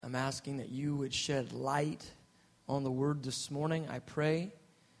I'm asking that you would shed light on the word this morning. I pray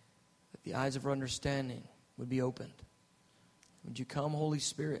that the eyes of our understanding would be opened. Would you come, Holy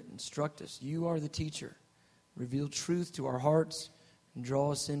Spirit, instruct us. You are the teacher. Reveal truth to our hearts and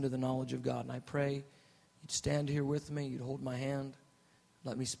draw us into the knowledge of God. And I pray you'd stand here with me. You'd hold my hand.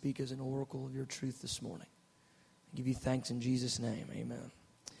 Let me speak as an oracle of your truth this morning. I give you thanks in Jesus' name. Amen.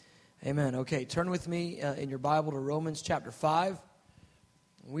 Amen. Okay, turn with me in your Bible to Romans chapter 5.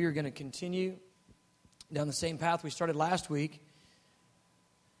 We are going to continue down the same path we started last week,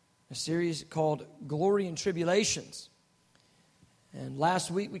 a series called Glory and Tribulations. And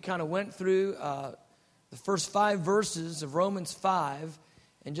last week we kind of went through the first 5 verses of Romans 5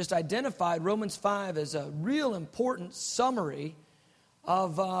 and just identified Romans 5 as a real important summary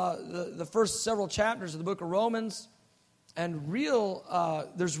of the first several chapters of the book of Romans. And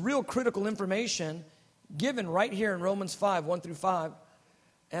there's real critical information given right here in Romans 5, 1 through 5.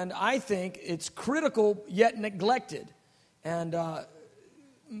 And I think it's critical yet neglected. And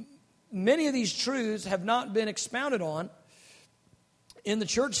many of these truths have not been expounded on in the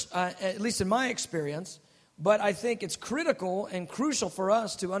church, at least in my experience. But I think it's critical and crucial for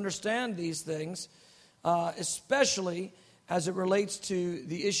us to understand these things, especially as it relates to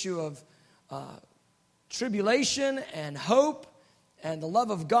the issue of tribulation and hope and the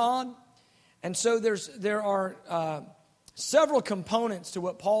love of God. And so there are several components to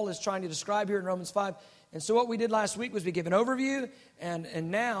what Paul is trying to describe here in Romans 5. And so what we did last week was we gave an overview,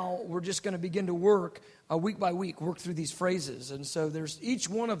 and now we're just going to begin to work week by week, work through these phrases. And so each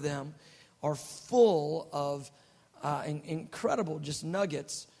one of them are full of incredible just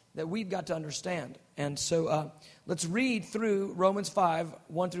nuggets that we've got to understand. And so let's read through Romans 5,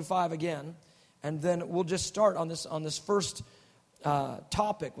 1 through 5 again, and then we'll just start on this first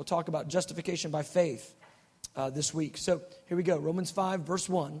topic. We'll talk about justification by faith this week. So here we go. Romans 5, verse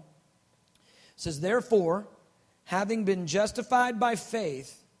 1 says, "Therefore, having been justified by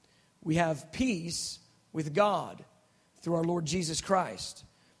faith, we have peace with God through our Lord Jesus Christ,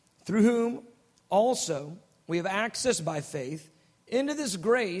 through whom also we have access by faith into this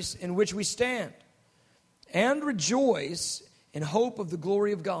grace in which we stand, and rejoice in hope of the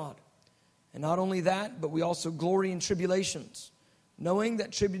glory of God. And not only that, but we also glory in tribulations, knowing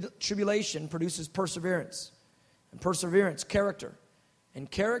that tribulation produces perseverance, and perseverance, character, and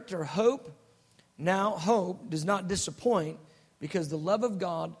character, hope. Now hope does not disappoint, because the love of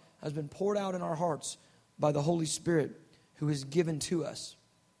God has been poured out in our hearts by the Holy Spirit who is given to us."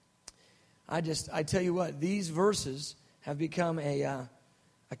 I tell you what, these verses have become a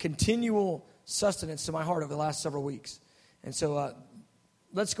continual sustenance to my heart over the last several weeks. And so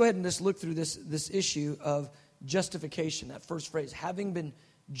let's go ahead and just look through this issue of justification, that first phrase, having been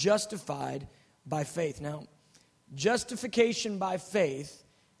justified by faith. Now, justification by faith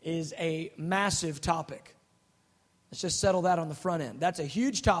is a massive topic. Let's just settle that on the front end. That's a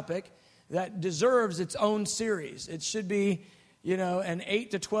huge topic that deserves its own series. It should be, an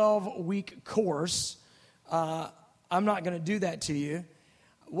 8 to 12 week course. I'm not going to do that to you.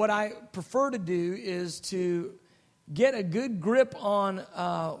 What I prefer to do is to get a good grip on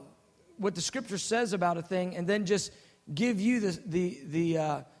what the Scripture says about a thing, and then just give you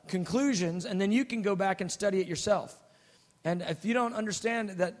the conclusions, and then you can go back and study it yourself. And if you don't understand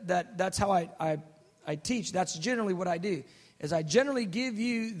that's how I teach, that's generally what I do. Is I generally give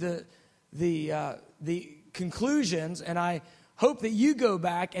you the conclusions, and I hope that you go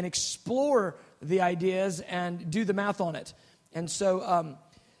back and explore the ideas and do the math on it. And so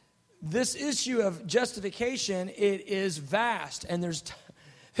this issue of justification, it is vast, and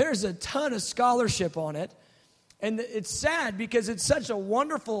there's a ton of scholarship on it. And it's sad because it's such a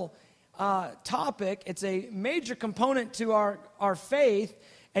wonderful topic. It's a major component to our faith,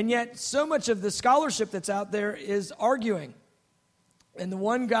 and yet so much of the scholarship that's out there is arguing. And the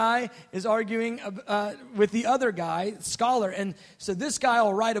one guy is arguing with the other guy, scholar. And so this guy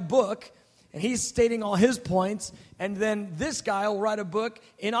will write a book, and he's stating all his points. And then this guy will write a book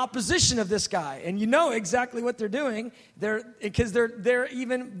in opposition of this guy. And you know exactly what they're doing. Because they're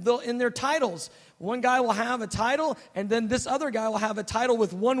even in their titles. One guy will have a title, and then this other guy will have a title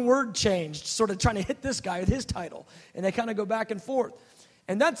with one word changed, sort of trying to hit this guy with his title. And they kind of go back and forth.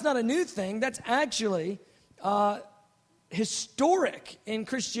 And that's not a new thing. That's actually historic in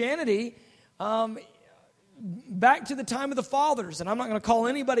Christianity, back to the time of the fathers. And I'm not going to call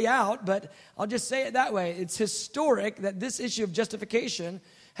anybody out, but I'll just say it that way. It's historic that this issue of justification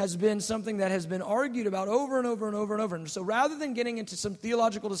has been something that has been argued about over and over and over and over. And so rather than getting into some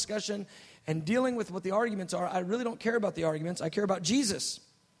theological discussion and dealing with what the arguments are, I really don't care about the arguments. I care about Jesus.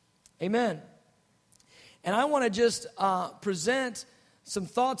 Amen. And I want to just present some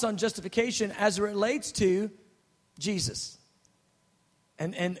thoughts on justification as it relates to Jesus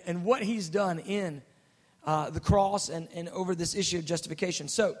and what he's done in the cross and over this issue of justification.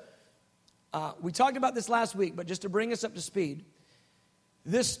 So, we talked about this last week, but just to bring us up to speed,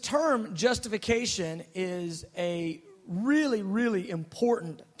 this term justification is a really, really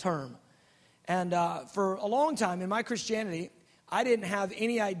important term. And for a long time in my Christianity, I didn't have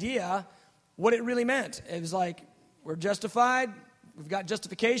any idea what it really meant. It was like, we're justified, we've got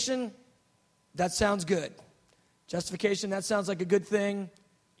justification, that sounds good. Justification, that sounds like a good thing,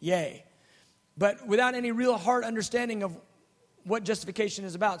 yay. But without any real hard understanding of what justification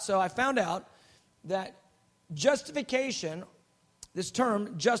is about. So I found out that justification, this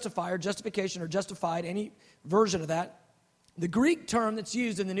term, justifier, justification, or justified, any version of that, the Greek term that's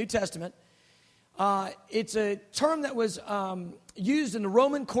used in the New Testament, it's a term that was used in the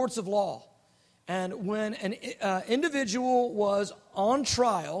Roman courts of law. And when an individual was on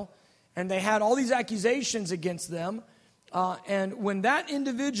trial, and they had all these accusations against them, and when that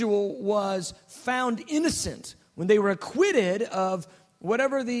individual was found innocent, when they were acquitted of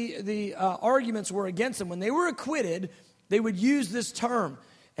whatever the arguments were against them, when they were acquitted, they would use this term,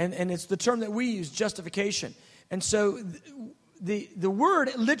 and it's the term that we use, justification. And so the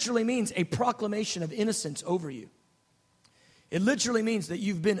word literally means a proclamation of innocence over you. It literally means that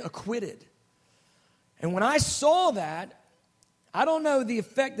you've been acquitted. And when I saw that, I don't know the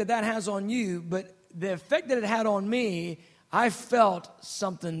effect that that has on you, but the effect that it had on me, I felt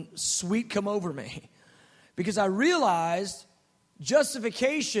something sweet come over me. Because I realized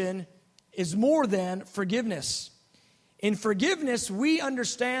justification is more than forgiveness. In forgiveness, we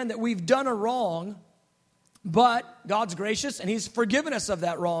understand that we've done a wrong, but God's gracious and He's forgiven us of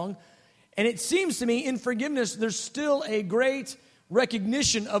that wrong. And it seems to me in forgiveness, there's still a great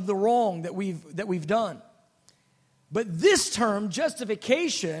recognition of the wrong that we've done. But this term,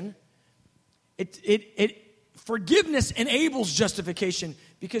 justification, forgiveness enables justification,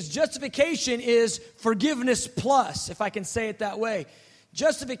 because justification is forgiveness plus, if I can say it that way.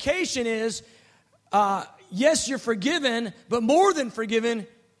 Justification is, yes, you're forgiven, but more than forgiven,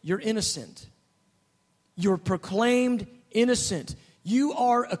 you're innocent. You're proclaimed innocent. You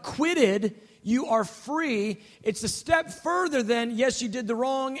are acquitted. You are free. It's a step further than, yes, you did the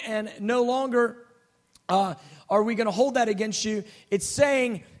wrong, and no longer are we going to hold that against you. It's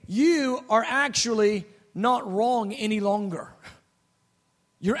saying you are actually not wrong any longer.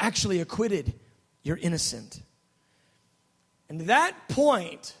 You're actually acquitted. You're innocent. And that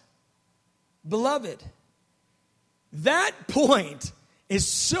point, beloved, that point is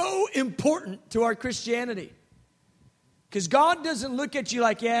so important to our Christianity. Because God doesn't look at you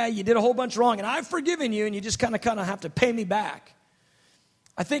like, yeah, you did a whole bunch wrong, and I've forgiven you, and you just kind of have to pay me back.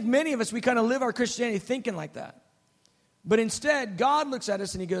 I think many of us, we kind of live our Christianity thinking like that. But instead, God looks at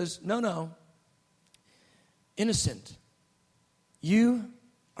us and He goes, no, innocent. You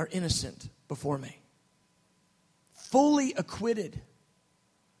are innocent before me. Fully acquitted.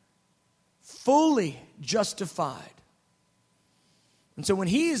 Fully justified. And so when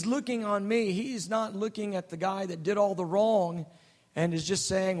He is looking on me, He's not looking at the guy that did all the wrong and is just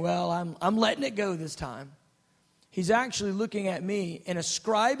saying, well, I'm letting it go this time. He's actually looking at me and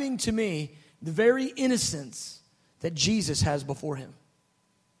ascribing to me the very innocence that Jesus has before Him.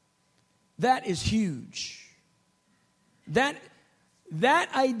 That is huge. That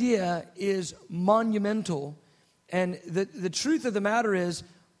idea is monumental. And the truth of the matter is,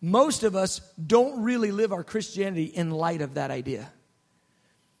 most of us don't really live our Christianity in light of that idea.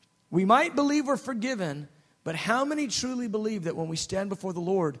 We might believe we're forgiven, but how many truly believe that when we stand before the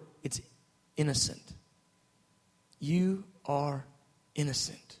Lord, it's innocent? You are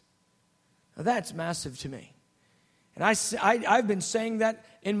innocent. Now that's massive to me. And I've been saying that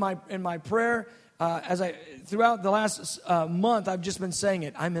in my prayer throughout the last month. I've just been saying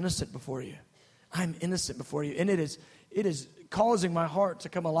it. I'm innocent before you. I'm innocent before you, and it is causing my heart to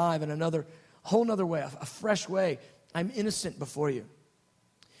come alive in another whole nother way, a fresh way. I'm innocent before you.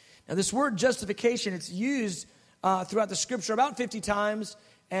 Now, this word justification, it's used throughout the Scripture about 50 times,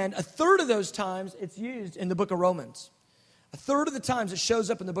 and a third of those times it's used in the book of Romans. A third of the times it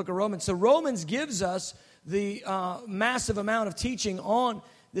shows up in the book of Romans. So Romans gives us the massive amount of teaching on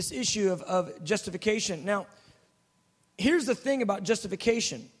this issue of justification. Now, here's the thing about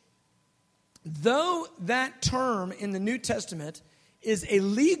justification. Though that term in the New Testament is a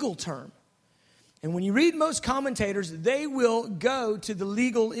legal term, and when you read most commentators, they will go to the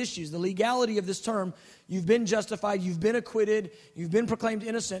legal issues, the legality of this term. You've been justified, you've been acquitted, you've been proclaimed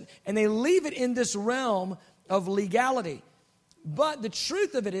innocent, and they leave it in this realm of legality. But the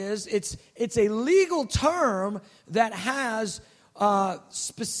truth of it is, it's a legal term that has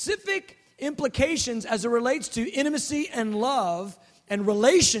specific implications as it relates to intimacy and love and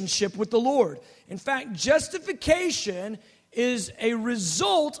relationship with the Lord. In fact, justification is a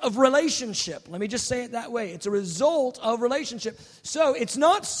result of relationship. Let me just say it that way. It's a result of relationship. So it's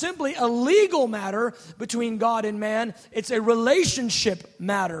not simply a legal matter between God and man. It's a relationship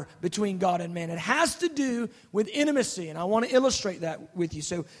matter between God and man. It has to do with intimacy, and I want to illustrate that with you.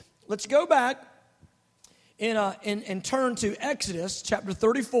 So let's go back and turn to Exodus chapter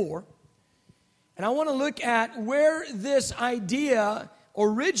 34. And I want to look at where this idea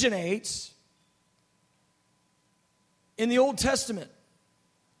originates in the Old Testament.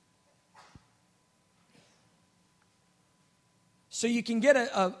 So you can get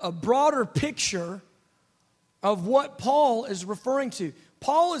a broader picture of what Paul is referring to.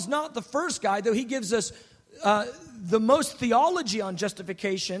 Paul is not the first guy, though he gives us the most theology on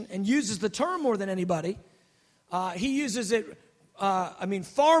justification and uses the term more than anybody. He uses it,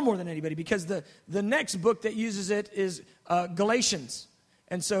 far more than anybody, because the next book that uses it is Galatians.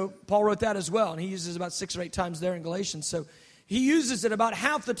 And so Paul wrote that as well, and he uses it about 6 or 8 times there in Galatians. So he uses it about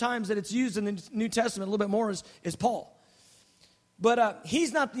half the times that it's used in the New Testament. A little bit more is Paul. But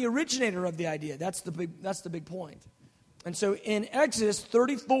he's not the originator of the idea. That's the big point. And so in Exodus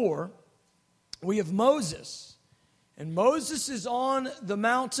 34, we have Moses. And Moses is on the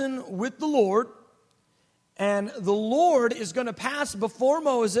mountain with the Lord. And the Lord is going to pass before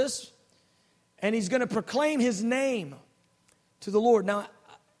Moses, and he's going to proclaim his name to the Lord. Now,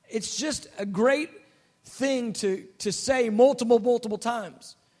 it's just a great thing to say multiple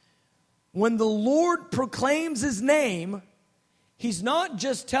times. When the Lord proclaims his name, he's not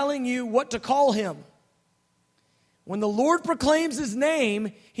just telling you what to call him. When the Lord proclaims his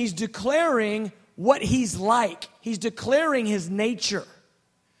name, he's declaring what he's like. He's declaring his nature.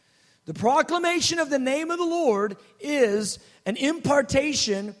 The proclamation of the name of the Lord is an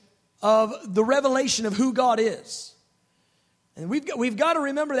impartation of the revelation of who God is. And we've got to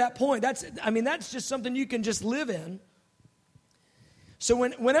remember that point. That's just something you can just live in. So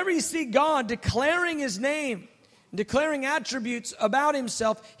whenever you see God declaring his name, declaring attributes about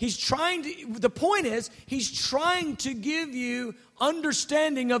himself, he's trying to give you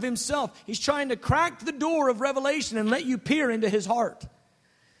understanding of himself. He's trying to crack the door of revelation and let you peer into his heart.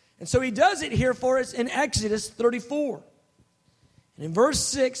 And so he does it here for us in Exodus 34. And in verse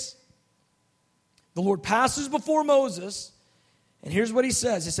 6, the Lord passes before Moses, and here's what he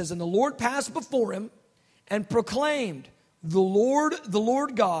says. He says, "And the Lord passed before him and proclaimed, the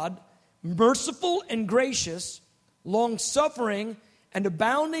Lord God, merciful and gracious, long-suffering and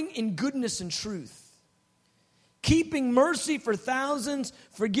abounding in goodness and truth, keeping mercy for thousands,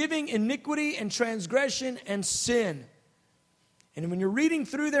 forgiving iniquity and transgression and sin." And when you're reading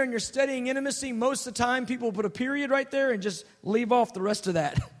through there and you're studying intimacy, most of the time people put a period right there and just leave off the rest of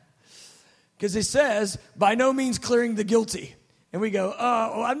that. Because it says, by no means clearing the guilty. And we go,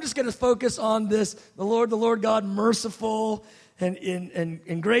 I'm just going to focus on this, the Lord God, merciful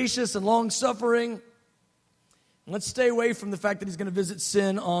and gracious and long-suffering. Let's stay away from the fact that he's going to visit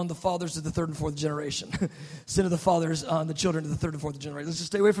sin on the fathers of the 3rd and 4th generation. Sin of the fathers on the children of the 3rd and 4th generation. Let's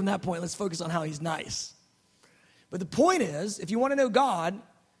just stay away from that point. Let's focus on how he's nice. But the point is, if you want to know God,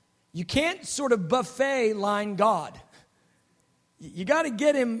 you can't sort of buffet line God. You got to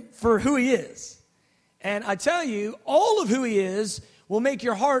get him for who he is. And I tell you, all of who he is will make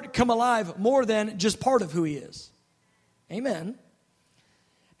your heart come alive more than just part of who he is. Amen.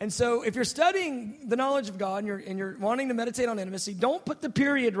 And so if you're studying the knowledge of God and you're wanting to meditate on intimacy, don't put the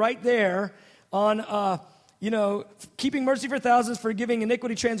period right there on, keeping mercy for thousands, forgiving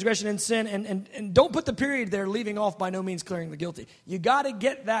iniquity, transgression, and sin. And don't put the period there, leaving off by no means clearing the guilty. You got to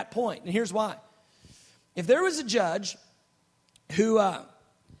get that point. And here's why. If there was a judge who,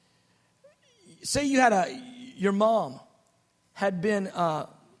 say you had your mom had been,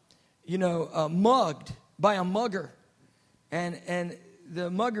 mugged by a mugger, and the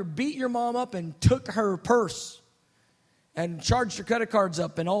mugger beat your mom up and took her purse and charged her credit cards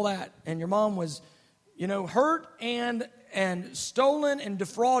up and all that, and your mom was, hurt and stolen and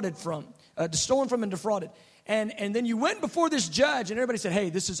defrauded from, stolen from and defrauded, and then you went before this judge, and everybody said, "Hey,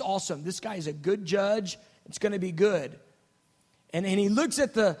 this is awesome. This guy is a good judge. It's going to be good." And he looks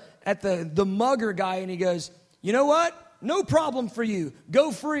at the mugger guy and he goes, "You know what? No problem for you.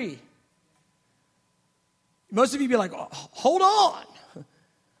 Go free." Most of you be like, "Oh, hold on.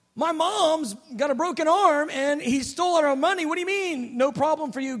 My mom's got a broken arm and he stole our money. What do you mean? No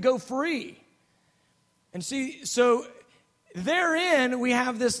problem for you. Go free." And see, so therein we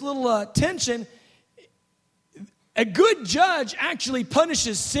have this little tension. A good judge actually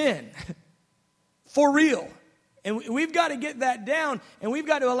punishes sin for real. And we've got to get that down, and we've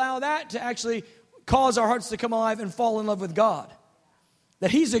got to allow that to actually cause our hearts to come alive and fall in love with God.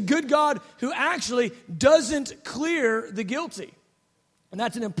 That He's a good God who actually doesn't clear the guilty. And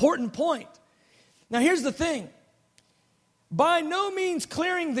that's an important point. Now here's the thing. By no means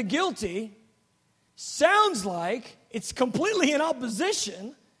clearing the guilty sounds like it's completely in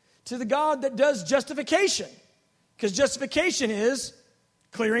opposition to the God that does justification. Because justification is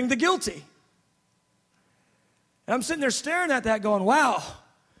clearing the guilty. And I'm sitting there staring at that going, wow.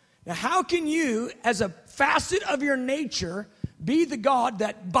 Now how can you, as a facet of your nature, be the God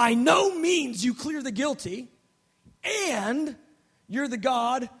that by no means you clear the guilty, and you're the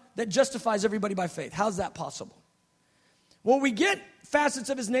God that justifies everybody by faith? How's that possible? Well, we get facets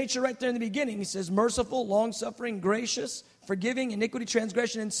of His nature right there in the beginning. He says merciful, long-suffering, gracious, forgiving iniquity,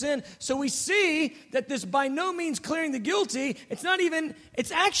 transgression, and sin. So we see that this by no means clearing the guilty, it's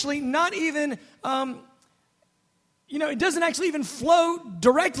actually not even, it doesn't actually even flow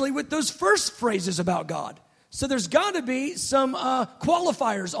directly with those first phrases about God. So there's got to be some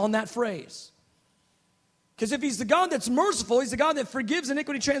qualifiers on that phrase. Because if He's the God that's merciful, He's the God that forgives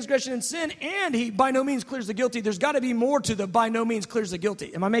iniquity, transgression, and sin, and He by no means clears the guilty, there's got to be more to the by no means clears the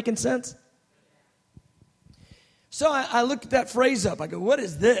guilty. Am I making sense? So I looked that phrase up. I go, what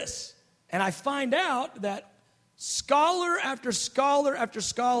is this? And I find out that scholar after scholar after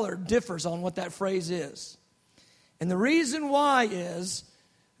scholar differs on what that phrase is. And the reason why is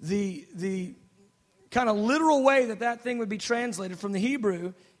the kind of literal way that thing would be translated from the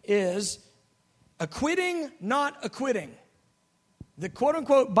Hebrew is acquitting, not acquitting. The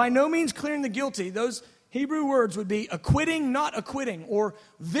quote-unquote by no means clearing the guilty, those Hebrew words would be acquitting, not acquitting, or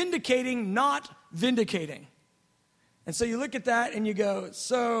vindicating, not vindicating. And so you look at that and you go,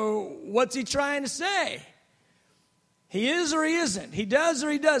 so what's he trying to say? He is or he isn't. He does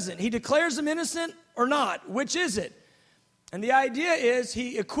or he doesn't. He declares them innocent or not. Which is it? And the idea is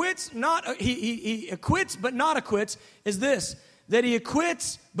he acquits but not acquits is this, that he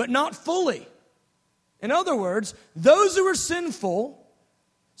acquits but not fully. In other words, those who are sinful,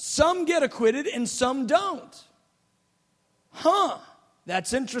 some get acquitted and some don't.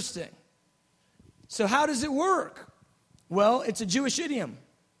 That's interesting. So how does it work? Well, it's a Jewish idiom.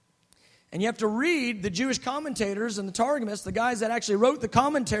 And you have to read the Jewish commentators and the Targumists, the guys that actually wrote the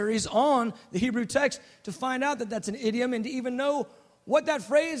commentaries on the Hebrew text, to find out that that's an idiom and to even know what that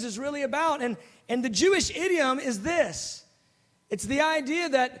phrase is really about. And the Jewish idiom is this. It's the idea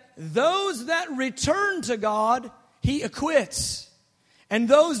that those that return to God, He acquits. And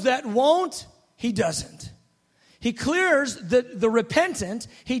those that won't, He doesn't. He clears the repentant.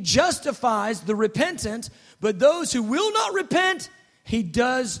 He justifies the repentant. But those who will not repent, He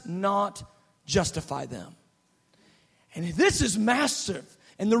does not justify them. And this is massive.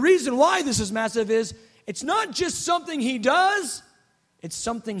 And the reason why this is massive is it's not just something He does, it's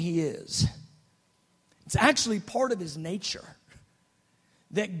something He is. It's actually part of His nature.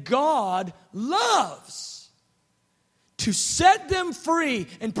 That God loves to set them free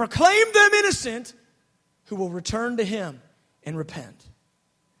and proclaim them innocent who will return to Him and repent.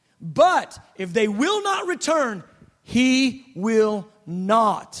 But if they will not return, He will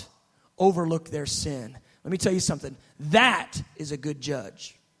not overlook their sin. Let me tell you something. That is a good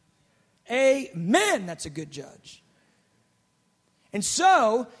judge. Amen. That's a good judge. And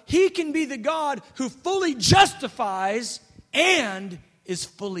so, He can be the God who fully justifies and is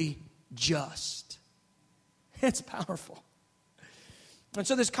fully just. It's powerful. And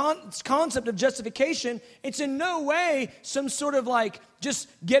so this concept of justification, it's in no way some sort of like just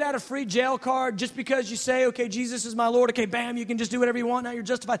get out of free jail card just because you say, okay, Jesus is my Lord. Okay, bam, you can just do whatever you want. Now you're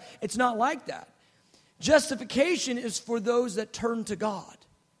justified. It's not like that. Justification is for those that turn to God.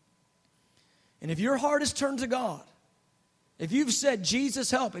 And if your heart is turned to God, if you've said, Jesus,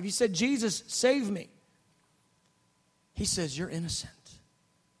 help, if you said, Jesus, save me, He says, you're innocent.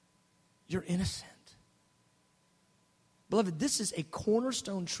 You're innocent. Beloved, this is a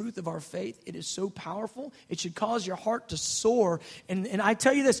cornerstone truth of our faith. It is so powerful. It should cause your heart to soar. And I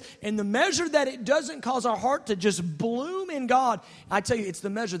tell you this, in the measure that it doesn't cause our heart to just bloom in God, I tell you, it's the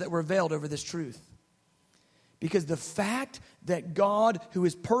measure that we're veiled over this truth. Because the fact that God, who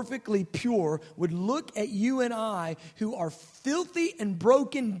is perfectly pure, would look at you and I, who are filthy and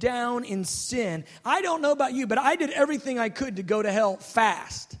broken down in sin. I don't know about you, but I did everything I could to go to hell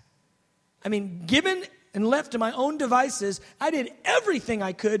fast. I mean, given and left to my own devices, I did everything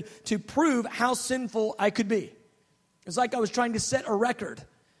I could to prove how sinful I could be. It's like I was trying to set a record.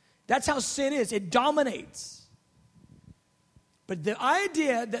 That's how sin is. It dominates. But the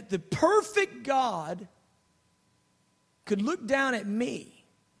idea that the perfect God could look down at me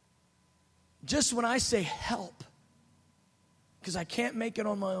just when I say help, because I can't make it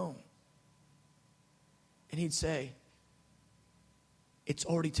on my own. And he'd say, it's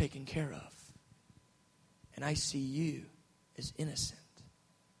already taken care of. And I see you as innocent.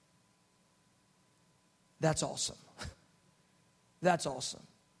 That's awesome. That's awesome.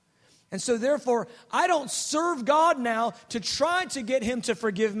 And so therefore, I don't serve God now to try to get him to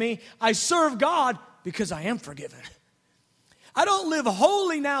forgive me. I serve God because I am forgiven. I don't live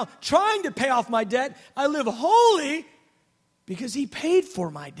holy now trying to pay off my debt. I live holy because he paid for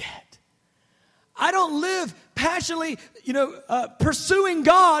my debt. I don't live passionately, pursuing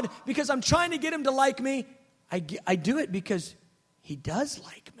God because I'm trying to get him to like me. I do it because he does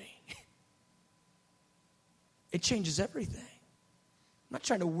like me. It changes everything. I'm not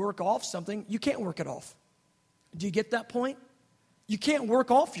trying to work off something. You can't work it off. Do you get that point? You can't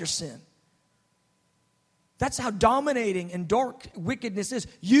work off your sin. That's how dominating and dark wickedness is.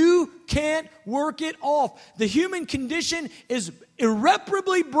 You can't work it off. The human condition is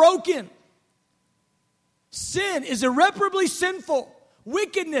irreparably broken. Sin is irreparably sinful.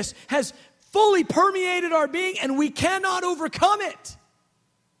 Wickedness has fully permeated our being, and we cannot overcome it.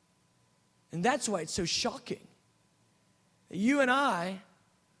 And that's why it's so shocking. You and I,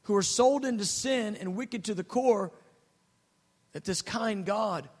 who are sold into sin and wicked to the core, that this kind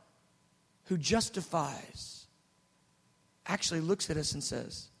God who justifies actually looks at us and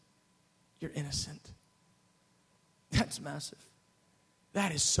says, you're innocent. That's massive.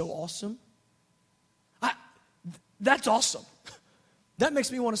 That is so awesome. That's awesome. That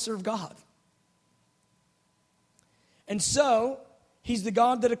makes me want to serve God. And so, he's the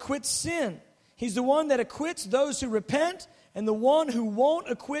God that acquits sin. He's the one that acquits those who repent, and the one who won't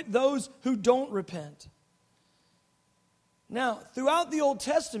acquit those who don't repent. Now, throughout the Old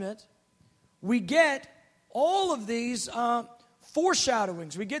Testament, we get all of these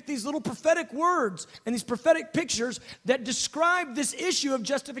foreshadowings. We get these little prophetic words and these prophetic pictures that describe this issue of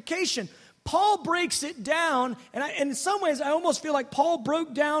justification. Paul breaks it down, and in some ways I almost feel like Paul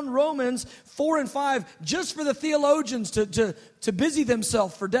broke down Romans 4 and 5 just for the theologians to busy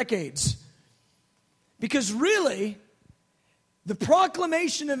themselves for decades. Because really, the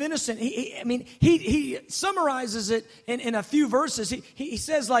proclamation of innocence, he summarizes it in a few verses. He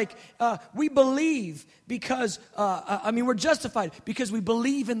says we believe because, we're justified because we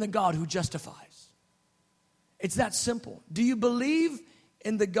believe in the God who justifies. It's that simple. Do you believe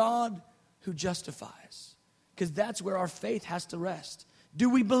in the God who justifies? Because that's where our faith has to rest. Do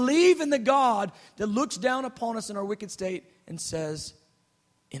we believe in the God that looks down upon us in our wicked state and says,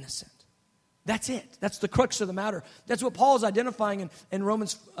 innocent? That's it. That's the crux of the matter. That's what Paul is identifying in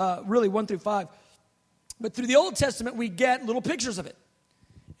Romans really 1 through 5. But through the Old Testament, we get little pictures of it.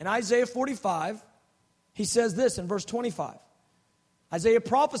 In Isaiah 45, he says this in verse 25. Isaiah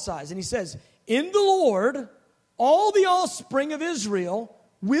prophesies, and he says, in the Lord, all the offspring of Israel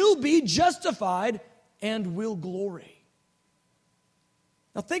will be justified and will glory.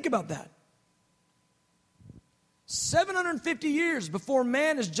 Now think about that. 750 years before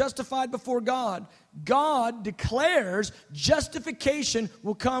man is justified before God, God declares justification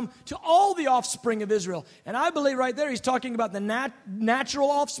will come to all the offspring of Israel. And I believe right there he's talking about the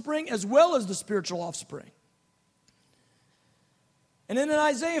natural offspring as well as the spiritual offspring. And then in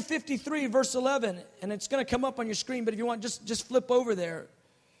Isaiah 53, verse 11, and it's going to come up on your screen, but if you want, just flip over there.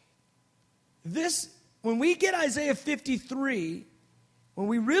 When we get Isaiah 53, when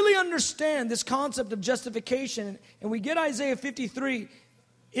we really understand this concept of justification, and we get Isaiah 53,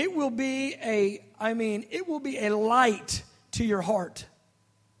 it will be a light to your heart.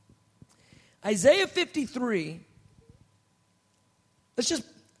 Isaiah 53,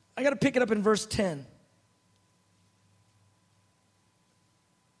 I got to pick it up in verse 10.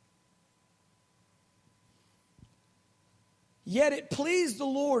 Yet it pleased the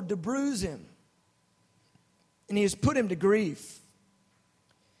Lord to bruise him, and he has put him to grief.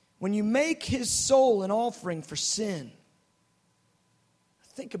 When you make his soul an offering for sin,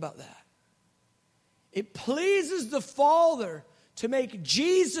 think about that. It pleases the Father to make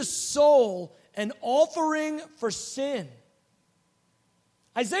Jesus' soul an offering for sin.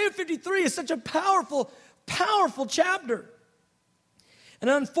 Isaiah 53 is such a powerful, powerful chapter. And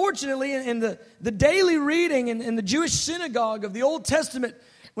unfortunately, in the daily reading in the Jewish synagogue of the Old Testament,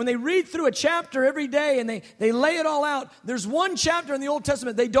 when they read through a chapter every day and they lay it all out, there's one chapter in the Old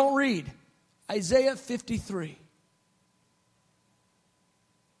Testament they don't read. Isaiah 53.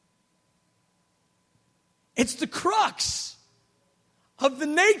 It's the crux of the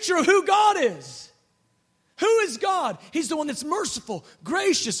nature of who God is. Who is God? He's the one that's merciful,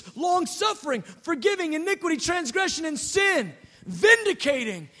 gracious, long-suffering, forgiving iniquity, transgression, and sin,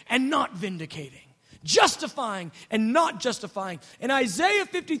 vindicating and not vindicating, justifying and not justifying. And Isaiah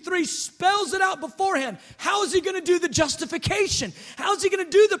 53 spells it out beforehand. How is he going to do the justification? How is he going to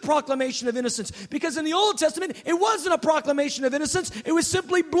do the proclamation of innocence? Because in the Old Testament, it wasn't a proclamation of innocence. It was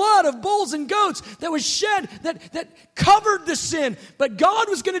simply blood of bulls and goats that was shed that covered the sin. But God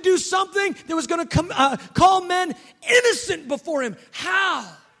was going to do something that was going to call men innocent before him. How?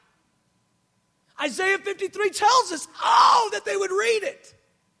 Isaiah 53 tells us, that they would read it.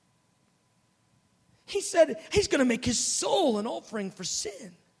 He said he's going to make his soul an offering for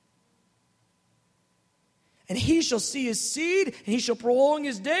sin. And he shall see his seed, and he shall prolong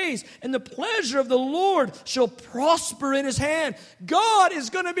his days, and the pleasure of the Lord shall prosper in his hand. God is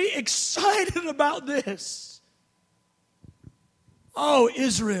going to be excited about this. Oh,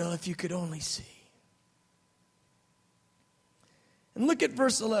 Israel, if you could only see. And look at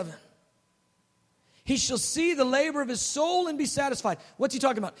verse 11. He shall see the labor of his soul and be satisfied. What's he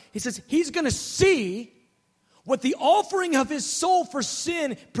talking about? He says he's going to see what the offering of his soul for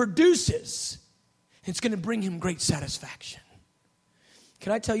sin produces. It's going to bring him great satisfaction.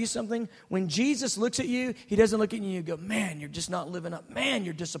 Can I tell you something? When Jesus looks at you, he doesn't look at you and go, man, you're just not living up. Man,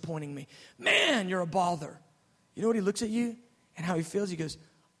 you're disappointing me. Man, you're a bother. You know what he looks at you and how he feels? He goes,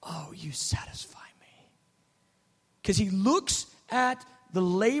 oh, you satisfy me. Because he looks at the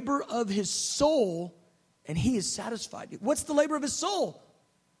labor of his soul, and he is satisfied. What's the labor of his soul?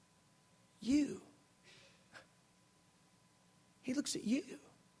 You. He looks at you.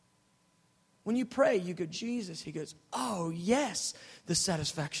 When you pray, you go, Jesus. He goes, oh, yes, the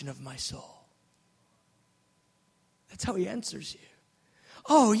satisfaction of my soul. That's how he answers you.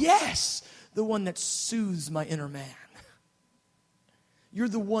 Oh, yes, the one that soothes my inner man. You're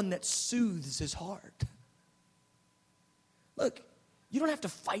the one that soothes his heart. Look, you don't have to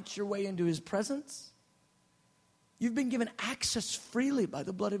fight your way into his presence. You've been given access freely by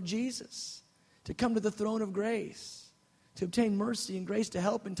the blood of Jesus to come to the throne of grace, to obtain mercy and grace to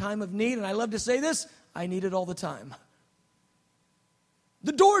help in time of need. And I love to say this, I need it all the time.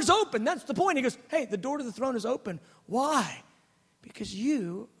 The door is open. That's the point. He goes, hey, the door to the throne is open. Why? Because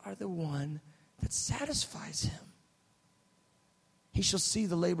you are the one that satisfies him. He shall see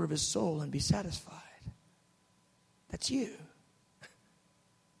the labor of his soul and be satisfied. That's you.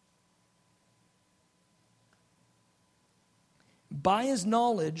 By his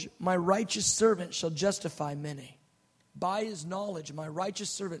knowledge, my righteous servant shall justify many. By his knowledge, my righteous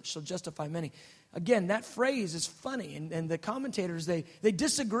servant shall justify many. Again, that phrase is funny, and the commentators, they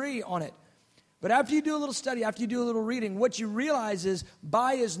disagree on it. But after you do a little study, after you do a little reading, what you realize is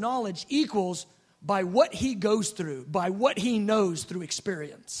by his knowledge equals by what he goes through, by what he knows through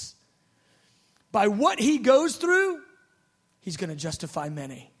experience. By what he goes through, he's going to justify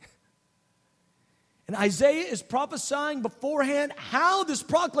many. And Isaiah is prophesying beforehand how this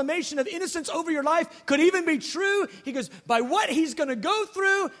proclamation of innocence over your life could even be true. He goes, by what he's going to go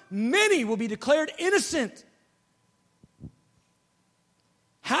through, many will be declared innocent.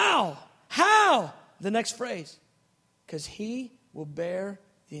 How? How? The next phrase. Because he will bear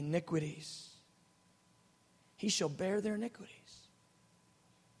the iniquities. He shall bear their iniquities.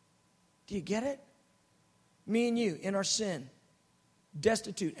 Do you get it? Me and you in our sin,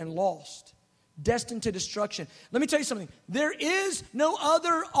 destitute and lost, destined to destruction. Let me tell you something. There is no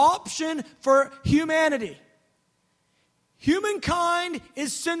other option for humanity. Humankind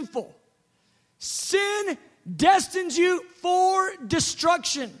is sinful. Sin destines you for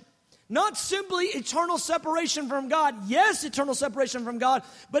destruction. Not simply eternal separation from God. Yes, eternal separation from God,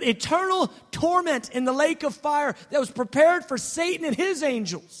 but eternal torment in the lake of fire that was prepared for Satan and his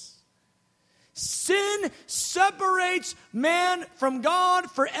angels. Sin separates man from God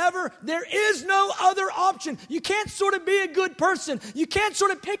forever. There is no other option. You can't sort of be a good person. You can't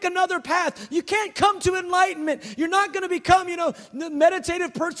sort of pick another path. You can't come to enlightenment. You're not going to become, the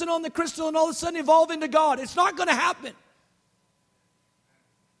meditative person on the crystal and all of a sudden evolve into God. It's not going to happen.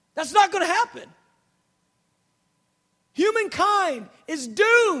 That's not going to happen. Humankind is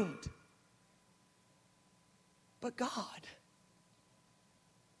doomed. But God,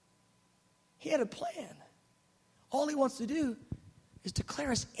 he had a plan. All he wants to do is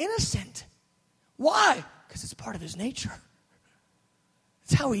declare us innocent. Why? Because it's part of his nature.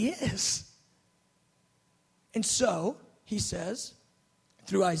 It's how he is. And so, he says,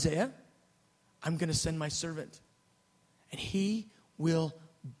 through Isaiah, I'm going to send my servant, and he will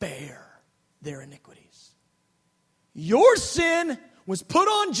bear their iniquities. Your sin was put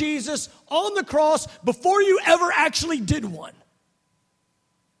on Jesus on the cross before you ever actually did one.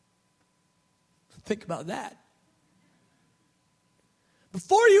 Think about that.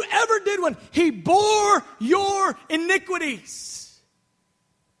 Before you ever did one, he bore your iniquities.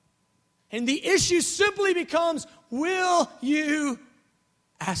 And the issue simply becomes, will you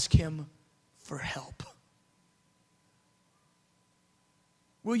ask him for help?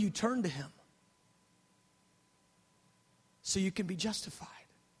 Will you turn to him so you can be justified?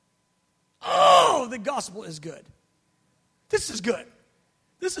 Oh, the gospel is good. This is good.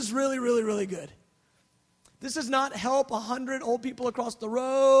 This is really, really, really good. This is not help 100 old people across the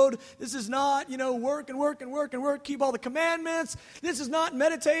road. This is not, work and work and work and work, keep all the commandments. This is not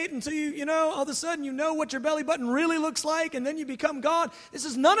meditate until you all of a sudden you know what your belly button really looks like and then you become God. This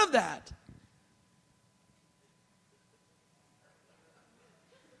is none of that.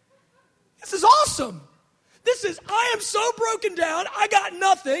 This is awesome. I am so broken down. I got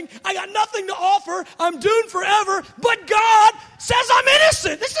nothing to offer. I'm doomed forever. But God says I'm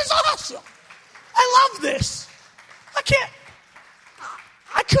innocent. This is awesome. I love this. I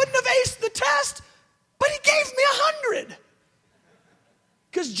couldn't have aced the test, but he gave me 100.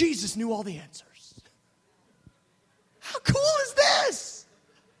 Because Jesus knew all the answers. How cool is this?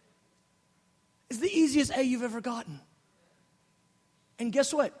 It's the easiest A you've ever gotten. And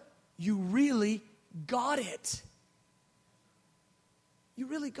guess what? You really got it. You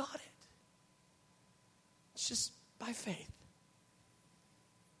really got it. It's just by faith.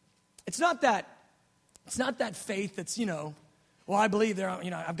 It's not that faith that's, well, I believe there,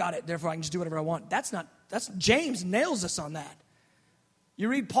 I've got it, therefore I can just do whatever I want. That's James nails us on that. You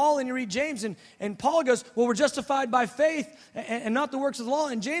read Paul and you read James, and Paul goes, well, we're justified by faith and not the works of the law.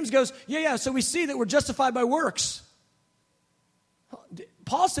 And James goes, yeah, so we see that we're justified by works.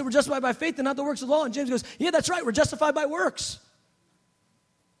 Paul said we're justified by faith and not the works of the law. And James goes, yeah, that's right, we're justified by works.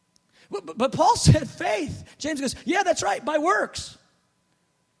 But Paul said faith. James goes, yeah, that's right, by works.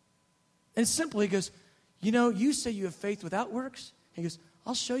 And simply he goes, you say you have faith without works? He goes,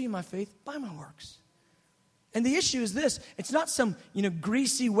 I'll show you my faith by my works. And the issue is this. It's not some,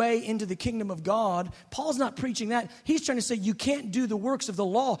 greasy way into the kingdom of God. Paul's not preaching that. He's trying to say you can't do the works of the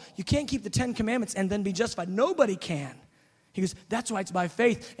law. You can't keep the 10 commandments and then be justified. Nobody can. He goes, that's why it's by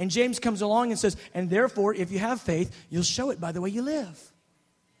faith. And James comes along and says, and therefore, if you have faith, you'll show it by the way you live.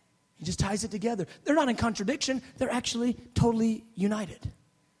 He just ties it together. They're not in contradiction. They're actually totally united.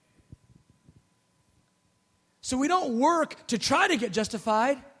 So we don't work to try to get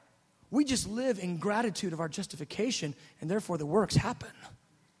justified. We just live in gratitude of our justification, and therefore the works happen.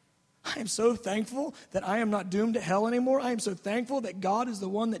 I am so thankful that I am not doomed to hell anymore. I am so thankful that God is the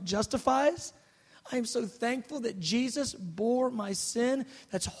one that justifies. I am so thankful that Jesus bore my sin.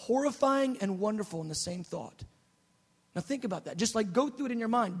 That's horrifying and wonderful in the same thought. Now think about that. Just go through it in your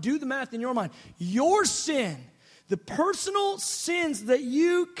mind. Do the math in your mind. Your sin, the personal sins that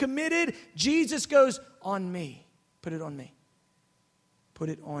you committed, Jesus goes, on me. Put it on me. Put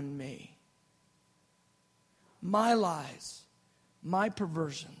it on me. My lies, my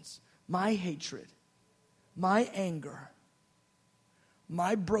perversions, my hatred, my anger,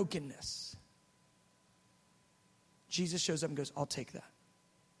 my brokenness. Jesus shows up and goes, I'll take that.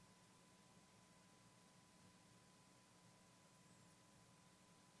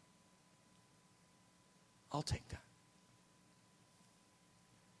 I'll take that.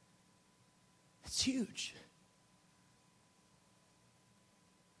 It's huge.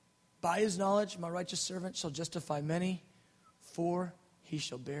 By his knowledge, my righteous servant shall justify many, for he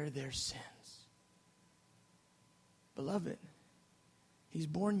shall bear their sins. Beloved, he's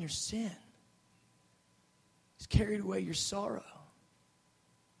borne your sin. He's carried away your sorrow.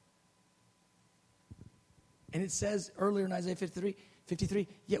 And it says earlier in Isaiah 53,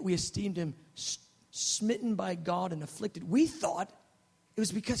 yet we esteemed him smitten by God and afflicted. We thought it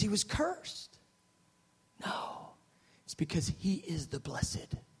was because he was cursed. No, it's because he is the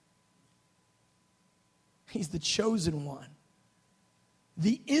blessed. He's the chosen one,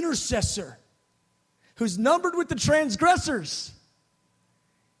 the intercessor who's numbered with the transgressors.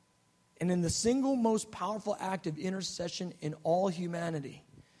 And in the single most powerful act of intercession in all humanity,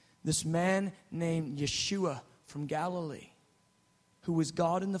 this man named Yeshua from Galilee, who was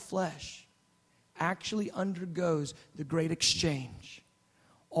God in the flesh, actually undergoes the great exchange.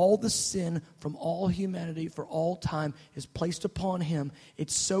 All the sin from all humanity for all time is placed upon him.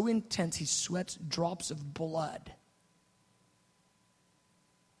 It's so intense, he sweats drops of blood.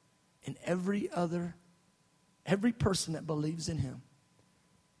 And every person that believes in him,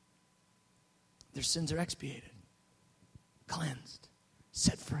 their sins are expiated, cleansed,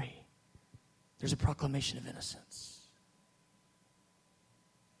 set free. There's a proclamation of innocence.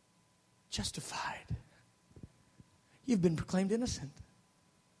 Justified. You've been proclaimed innocent.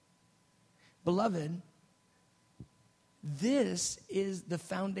 Beloved, this is the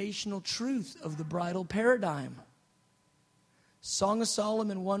foundational truth of the bridal paradigm. Song of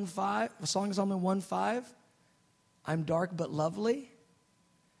Solomon 1:5, I'm dark but lovely.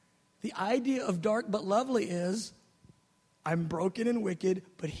 The idea of dark but lovely is, I'm broken and wicked,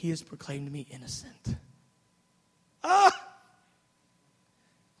 but he has proclaimed me innocent.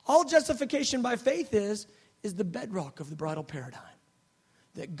 All justification by faith is the bedrock of the bridal paradigm.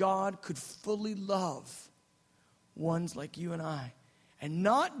 That God could fully love ones like you and I. And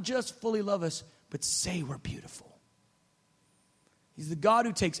not just fully love us, but say we're beautiful. He's the God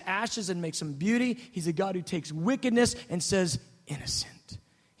who takes ashes and makes them beauty. He's the God who takes wickedness and says innocent.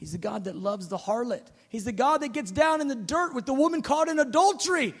 He's the God that loves the harlot. He's the God that gets down in the dirt with the woman caught in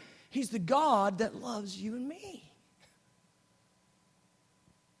adultery. He's the God that loves you and me.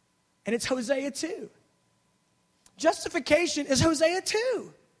 And it's Hosea 2. Justification is Hosea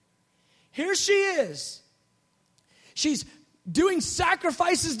 2. Here she is. She's doing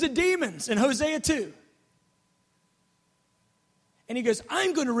sacrifices to demons in Hosea 2. And he goes,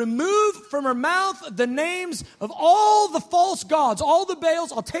 I'm going to remove from her mouth the names of all the false gods, all the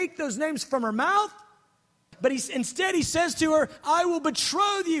Baals. I'll take those names from her mouth. But instead he says to her, I will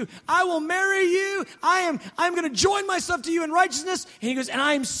betroth you. I will marry you. I'm going to join myself to you in righteousness. And he goes, and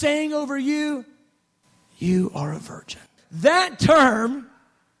I am saying over you, you are a virgin. That term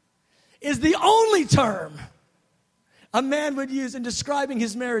is the only term a man would use in describing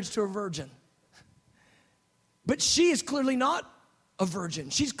his marriage to a virgin. But she is clearly not a virgin.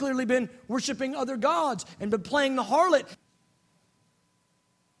 She's clearly been worshiping other gods and been playing the harlot.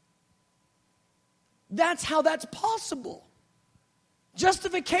 That's how that's possible.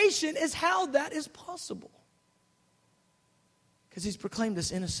 Justification is how that is possible. Because he's proclaimed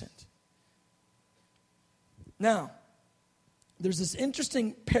us innocent. Now, there's this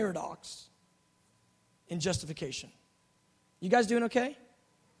interesting paradox in justification. You guys doing okay?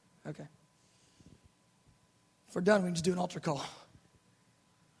 Okay. If we're done, we can just do an altar call.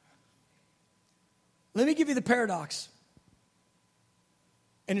 Let me give you the paradox.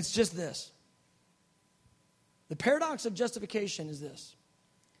 And it's just this. The paradox of justification is this.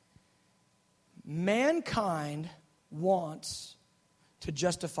 Mankind wants to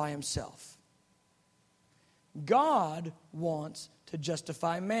justify himself. God wants to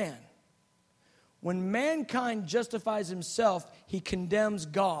justify man. When mankind justifies himself, he condemns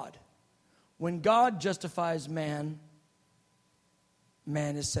God. When God justifies man,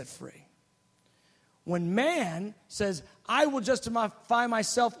 man is set free. When man says, I will justify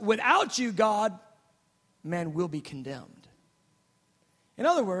myself without you, God, man will be condemned. In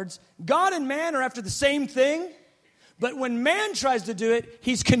other words, God and man are after the same thing, but when man tries to do it,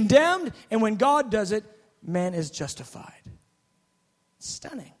 he's condemned, and when God does it, man is justified.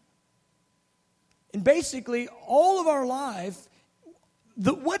 Stunning. And basically, all of our life,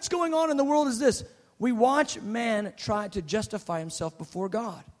 what's going on in the world is this. We watch man try to justify himself before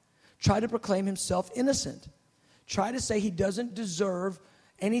God. Try to proclaim himself innocent. Try to say he doesn't deserve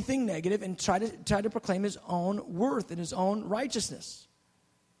anything negative and try to proclaim his own worth and his own righteousness.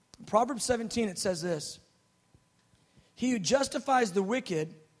 In Proverbs 17, it says this. He who justifies the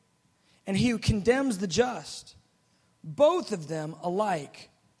wicked and he who condemns the just, both of them alike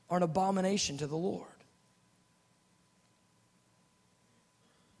are an abomination to the Lord.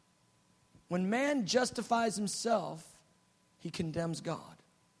 When man justifies himself, he condemns God.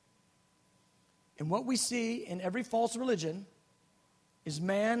 And what we see in every false religion is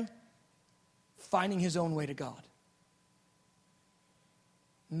man finding his own way to God.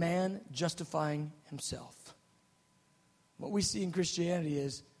 Man justifying himself. What we see in Christianity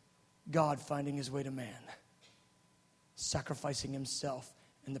is God finding his way to man, sacrificing himself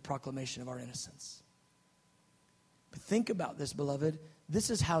in the proclamation of our innocence. But think about this, beloved. This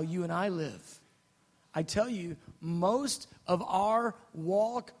is how you and I live. I tell you, most of our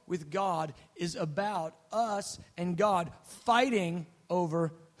walk with God is about us and God fighting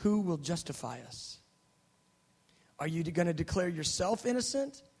over who will justify us. Are you going to declare yourself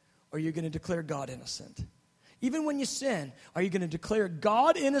innocent, or are you going to declare God innocent? Even when you sin, are you going to declare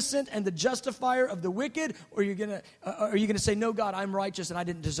God innocent and the justifier of the wicked, or are you going to say, no, God, I'm righteous and I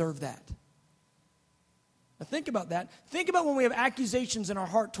didn't deserve that? Now think about that. Think about when we have accusations in our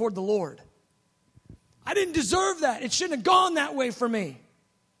heart toward the Lord. I didn't deserve that. It shouldn't have gone that way for me.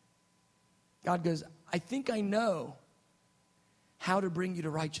 God goes, I think I know how to bring you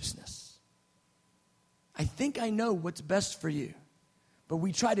to righteousness. I think I know what's best for you. But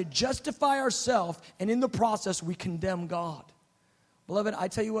we try to justify ourselves, and in the process, we condemn God. Beloved, I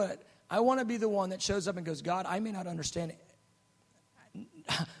tell you what, I want to be the one that shows up and goes, God, I may not understand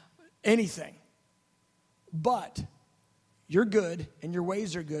anything, but you're good, and your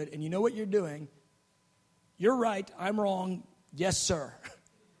ways are good, and you know what you're doing. You're right, I'm wrong, Yes, sir.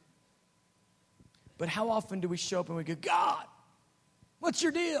 But how often do we show up and we go, God, what's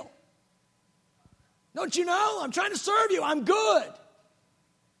your deal? Don't you know? I'm trying to serve you. I'm good.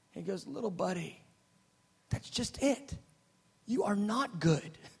 He goes, little buddy, that's just it. You are not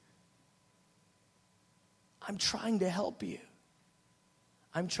good. I'm trying to help you.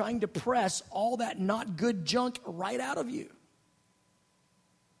 I'm trying to press all that not good junk right out of you.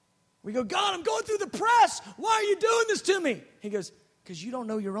 We go, God, I'm going through the press. Why are you doing this to me? He goes, because you don't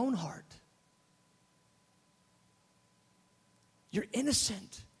know your own heart. You're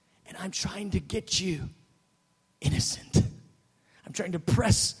innocent, and I'm trying to get you innocent. I'm trying to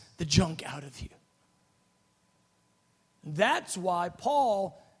press the junk out of you. That's why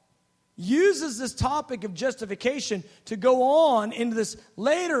Paul uses this topic of justification to go on into this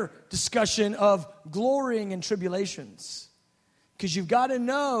later discussion of glorying in tribulations. Because you've got to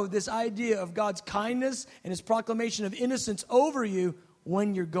know this idea of God's kindness and His proclamation of innocence over you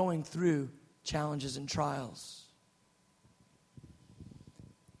when you're going through challenges and trials.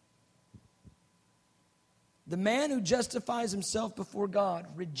 The man who justifies himself before God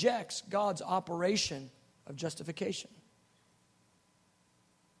rejects God's operation of justification.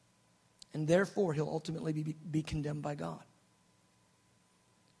 And therefore, he'll ultimately be condemned by God.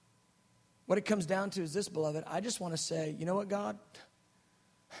 What it comes down to is this, beloved. I just want to say, you know what, God?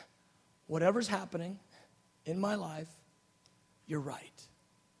 Whatever's happening in my life, you're right.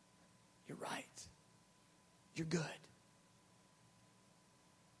 You're right. You're good.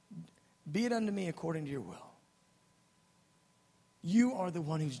 Be it unto me according to your will. You are the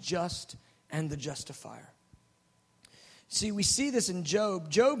one who's just and the justifier. See, we see this in Job.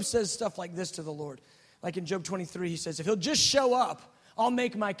 Job says stuff like this to the Lord. Like in Job 23, he says, if he'll just show up, I'll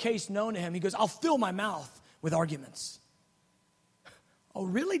make my case known to him. He goes, I'll fill my mouth with arguments. Oh,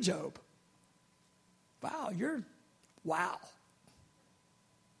 really, Job? Wow.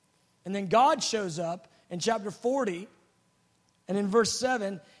 And then God shows up in chapter 40, and in verse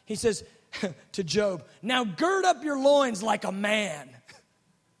 7, he says to Job, now gird up your loins like a man.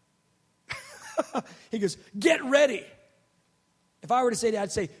 He goes, get ready. If I were to say that,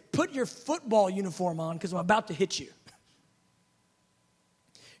 I'd say, put your football uniform on because I'm about to hit you.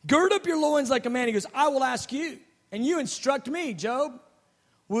 Gird up your loins like a man. He goes, I will ask you, and you instruct me, Job.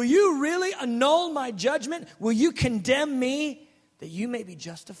 Will you really annul my judgment? Will you condemn me that you may be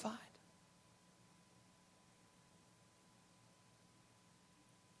justified?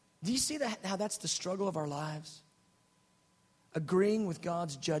 Do you see that? How that's the struggle of our lives? Agreeing with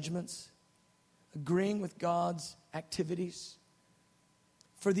God's judgments, agreeing with God's activities.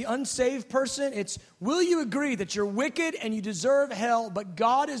 For the unsaved person, it's, will you agree that you're wicked and you deserve hell, but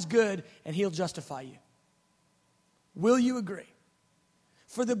God is good and He'll justify you? Will you agree?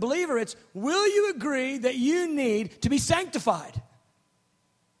 For the believer, it's, will you agree that you need to be sanctified?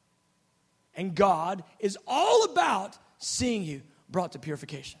 And God is all about seeing you brought to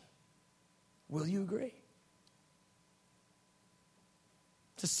purification. Will you agree?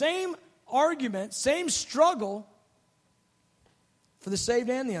 It's the same argument, same struggle for the saved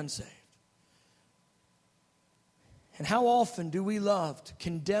and the unsaved. And how often do we love to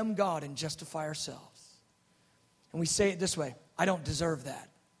condemn God and justify ourselves? And we say it this way, I don't deserve that.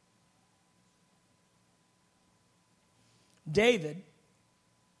 David,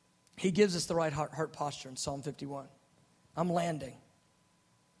 he gives us the right heart posture in Psalm 51. I'm landing.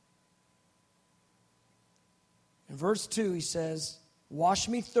 In verse 2, he says, wash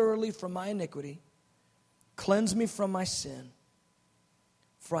me thoroughly from my iniquity, cleanse me from my sin,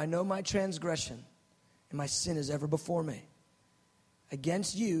 for I know my transgression, and my sin is ever before me.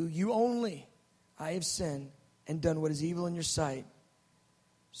 Against you, you only, I have sinned and done what is evil in your sight.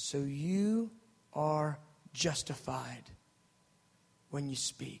 So you are justified when you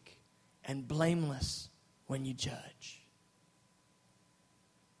speak, and blameless when you judge.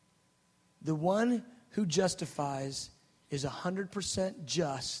 The one who justifies is 100%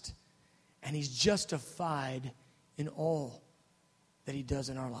 just, and he's justified in all that he does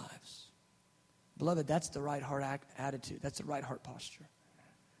in our lives. Beloved, that's the right heart attitude. That's the right heart posture.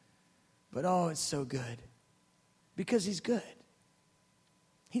 But oh, it's so good. Because he's good.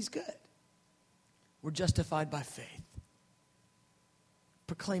 He's good. We're justified by faith.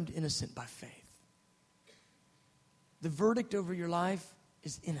 Proclaimed innocent by faith. The verdict over your life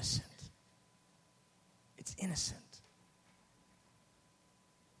is innocent. It's innocent.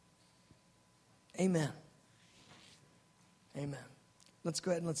 Amen. Amen. Let's go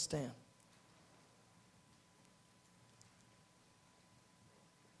ahead and let's stand.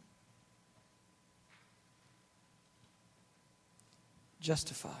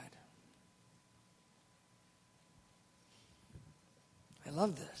 Justified.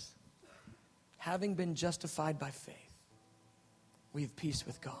 love this. Having been justified by faith, we have peace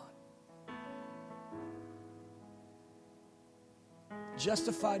with God.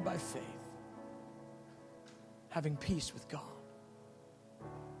 Justified by faith, having peace with God.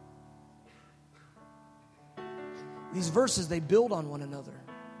 These verses, they build on one another.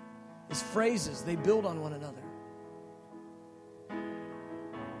 These phrases, they build on one another.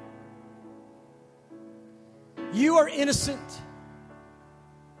 You are innocent.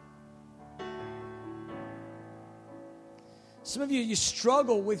 Some of you, you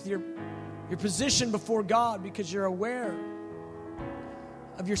struggle with your position before God because you're aware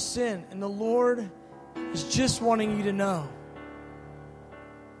of your sin. And the Lord is just wanting you to know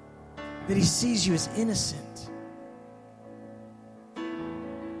that He sees you as innocent.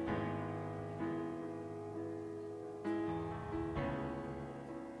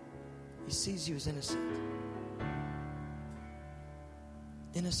 He sees you as innocent.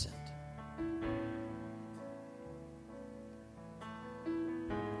 Innocent.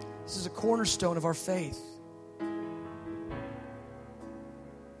 This is a cornerstone of our faith.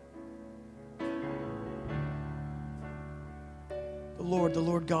 The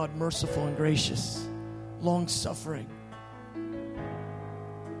Lord God, merciful and gracious, long-suffering,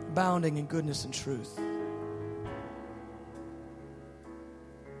 abounding in goodness and truth,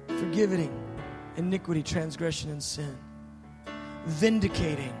 forgiving iniquity, transgression, and sin,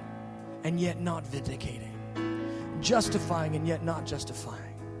 vindicating and yet not vindicating, justifying and yet not justifying.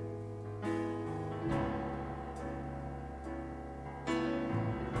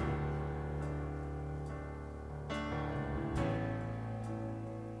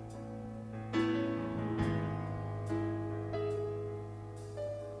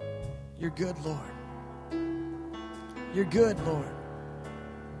 You're good, Lord. You're good, Lord.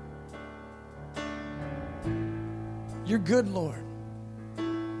 You're good, Lord. You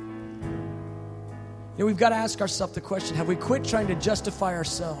know, we've got to ask ourselves the question, have we quit trying to justify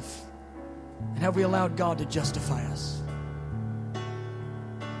ourselves? And have we allowed God to justify us?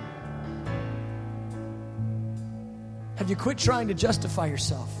 Have you quit trying to justify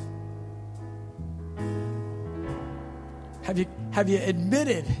yourself? Have you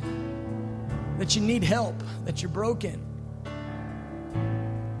admitted that you need help, that you're broken,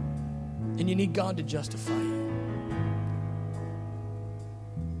 and you need God to justify you?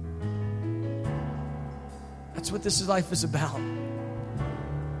 That's what this life is about.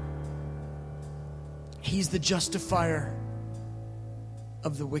 He's the justifier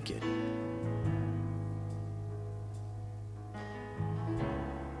of the wicked.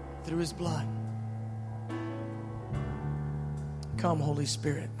 Through His blood. Come, Holy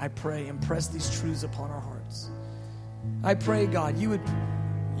Spirit, I pray, impress these truths upon our hearts. I pray, God, you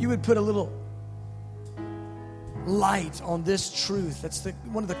would put a little light on this truth. That's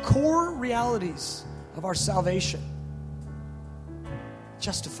one of the core realities of our salvation.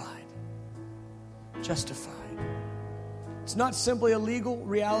 Justified. Justified. It's not simply a legal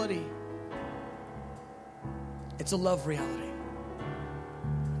reality. It's a love reality.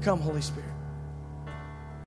 Come, Holy Spirit.